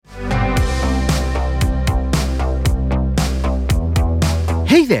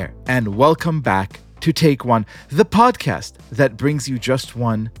Hey there, and welcome back to Take One, the podcast that brings you just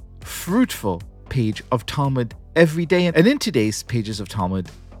one fruitful page of Talmud every day. And in today's pages of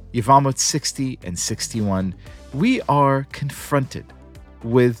Talmud, Yevamot 60 and 61, we are confronted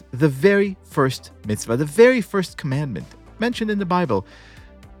with the very first mitzvah, the very first commandment mentioned in the Bible.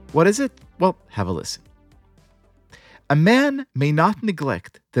 What is it? Well, have a listen. A man may not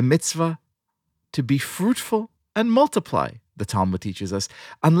neglect the mitzvah to be fruitful and multiply, the Talmud teaches us,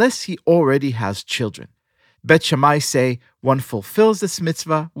 unless he already has children. Bet Shammai say one fulfills this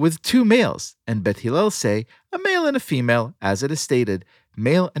mitzvah with 2 males, and Bet Hillel say a male and a female, as it is stated,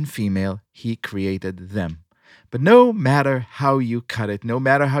 male and female, he created them. But no matter how you cut it, no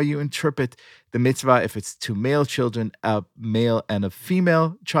matter how you interpret the mitzvah, if it's 2 male children, a male and a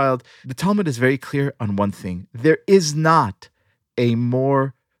female child, the Talmud is very clear on one thing. There is not a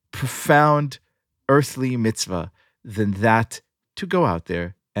more profound earthly mitzvah than that to go out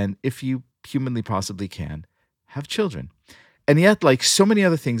there and, if you humanly possibly can, have children. And yet, like so many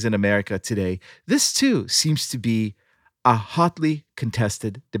other things in America today, this too seems to be a hotly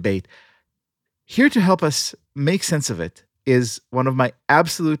contested debate. Here to help us make sense of it is one of my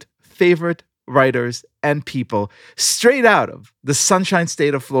absolute favorite writers and people, straight out of the Sunshine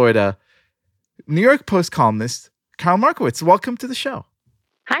State of Florida, New York Post columnist Carol Markowitz. Welcome to the show.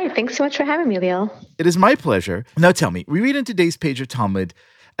 Hi, thanks so much for having me, Liel. It is my pleasure. Now tell me, we read in today's page of Talmud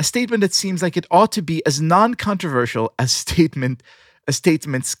a statement that seems like it ought to be as non-controversial as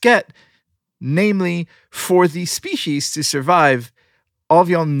statements get, namely, for the species to survive, all of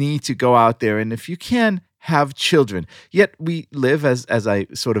y'all need to go out there and, if you can, have children. Yet we live, as I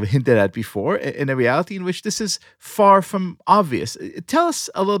sort of hinted at before, in a reality in which this is far from obvious. Tell us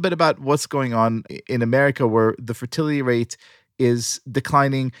a little bit about what's going on in America, where the fertility rate is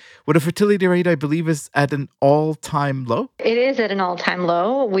declining. What a fertility rate, I believe, is at an all-time low? It is at an all-time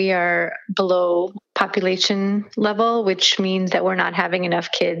low. We are below population level, which means that we're not having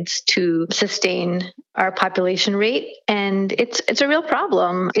enough kids to sustain our population rate. And it's a real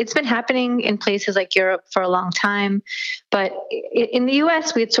problem. It's been happening in places like Europe for a long time. But in the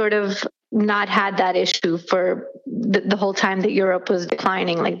US, we had sort of not had that issue for the whole time that Europe was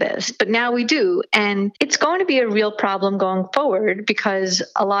declining like this. But now we do. And it's going to be a real problem going forward because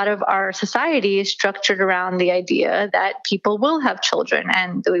a lot of our society is structured around the idea that people will have children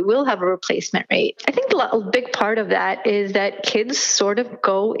and we will have a replacement rate. I think a big part of that is that kids sort of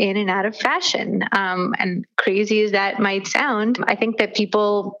go in and out of fashion. And crazy as that might sound, I think that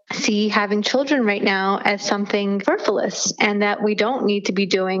people see having children right now as something frivolous and that we don't need to be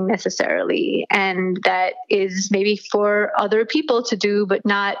doing necessarily. And that is maybe for other people to do, but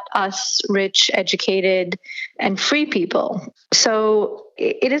not us rich, educated, and free people. So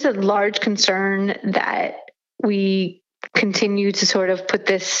it is a large concern that we continue to sort of put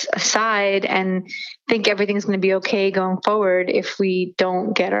this aside and think everything's going to be okay going forward if we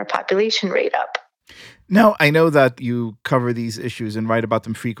don't get our population rate up. Now, I know that you cover these issues and write about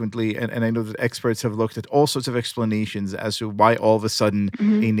them frequently, and I know that experts have looked at all sorts of explanations as to why all of a sudden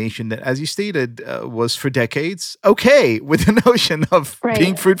a nation that, as you stated, was for decades okay with the notion of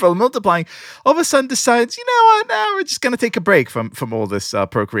being fruitful and multiplying, all of a sudden decides, you know what, we're just going to take a break from all this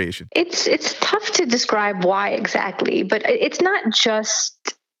procreation. It's tough to describe why exactly, but it's not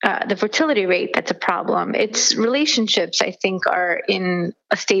just the fertility rate that's a problem. It's relationships, I think, are in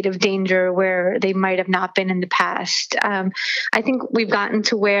a state of danger where they might have not been in the past. I think we've gotten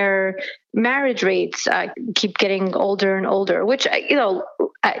to where marriage rates keep getting older and older, which,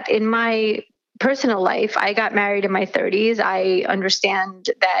 in my personal life, I got married in my 30s. I understand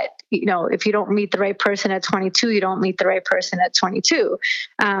that, if you don't meet the right person at 22, you don't meet the right person at 22.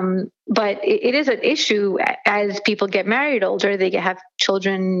 But it is an issue as people get married older, they have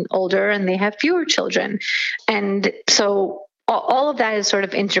children older and they have fewer children. And so all of that is sort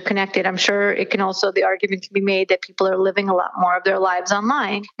of interconnected. I'm sure the argument can be made that people are living a lot more of their lives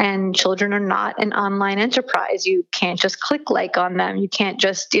online, and children are not an online enterprise. You can't just click like on them. You can't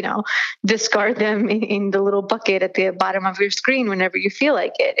just, discard them in the little bucket at the bottom of your screen whenever you feel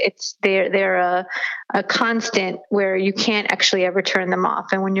like it. They're a constant where you can't actually ever turn them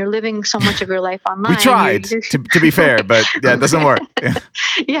off. And when you're living so much of your life online, we tried to be fair, but yeah, it doesn't work.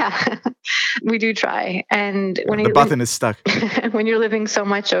 Yeah, we do try. And when the button is stuck. When you're living so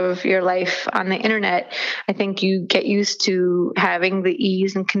much of your life on the internet, I think you get used to having the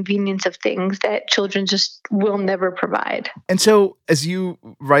ease and convenience of things that children just will never provide. And so as you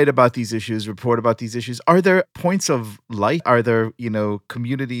write about these issues, report about these issues, are there points of light? Are there,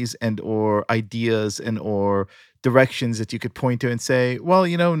 communities and or ideas and or directions that you could point to and say, well,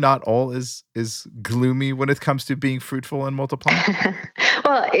 not all is gloomy when it comes to being fruitful and multiplying? Well,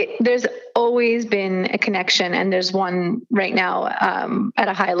 Well, there's always been a connection, and there's one right now at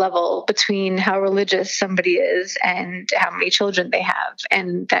a high level between how religious somebody is and how many children they have,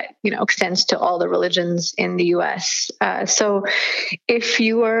 and that extends to all the religions in the U.S. So, if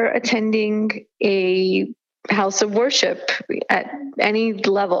you are attending a house of worship at any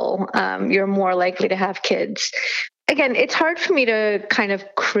level, you're more likely to have kids. Again, it's hard for me to kind of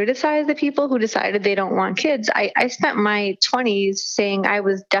criticize the people who decided they don't want kids. I spent my 20s saying I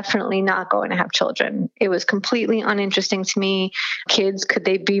was definitely not going to have children. It was completely uninteresting to me. Kids, could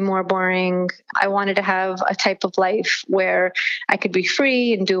they be more boring? I wanted to have a type of life where I could be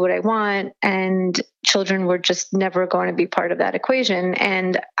free and do what I want. And children were just never going to be part of that equation.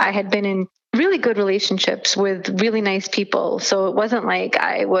 And I had been in really good relationships with really nice people. So it wasn't like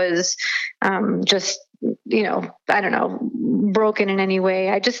I was just I don't know, broken in any way.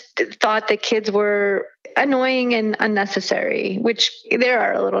 I just thought that kids were annoying and unnecessary, which they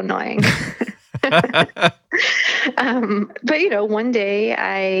are a little annoying. But one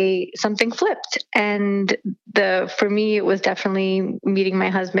day something flipped, and for me, it was definitely meeting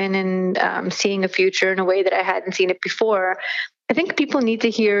my husband and seeing a future in a way that I hadn't seen it before. I think people need to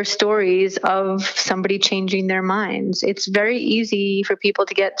hear stories of somebody changing their minds. It's very easy for people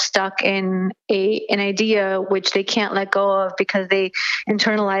to get stuck in an idea which they can't let go of because they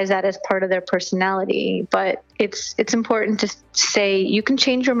internalize that as part of their personality. But it's important to say you can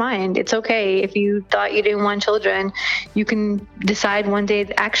change your mind. It's okay. If you thought you didn't want children, you can decide one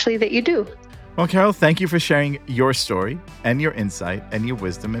day actually that you do. Well, Carol, thank you for sharing your story and your insight and your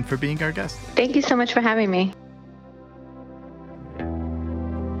wisdom, and for being our guest. Thank you so much for having me.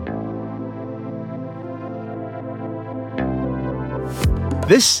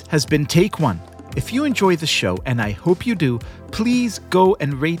 This has been Take One. If you enjoy the show, and I hope you do, please go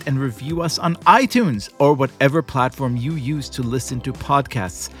and rate and review us on iTunes or whatever platform you use to listen to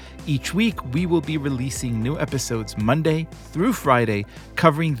podcasts. Each week, we will be releasing new episodes Monday through Friday,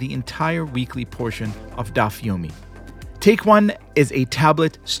 covering the entire weekly portion of Daf Yomi. Take One is a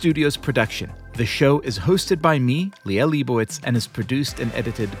Tablet Studios production. The show is hosted by me, Liel Leibowitz, and is produced and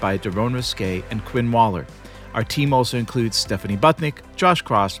edited by Daron Ruskay and Quinn Waller. Our team also includes Stephanie Butnick, Josh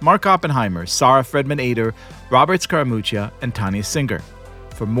Cross, Mark Oppenheimer, Sarah Fredman-Ader, Robert Scaramuccia, and Tanya Singer.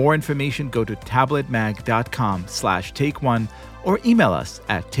 For more information, go to tabletmag.com/takeone or email us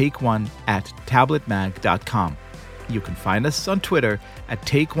at takeone@tabletmag.com. You can find us on Twitter at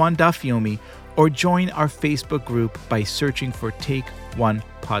TakeOneDafyomi or join our Facebook group by searching for Take One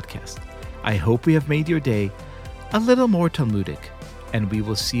Podcast. I hope we have made your day a little more Talmudic, and we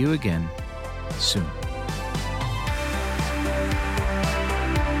will see you again soon.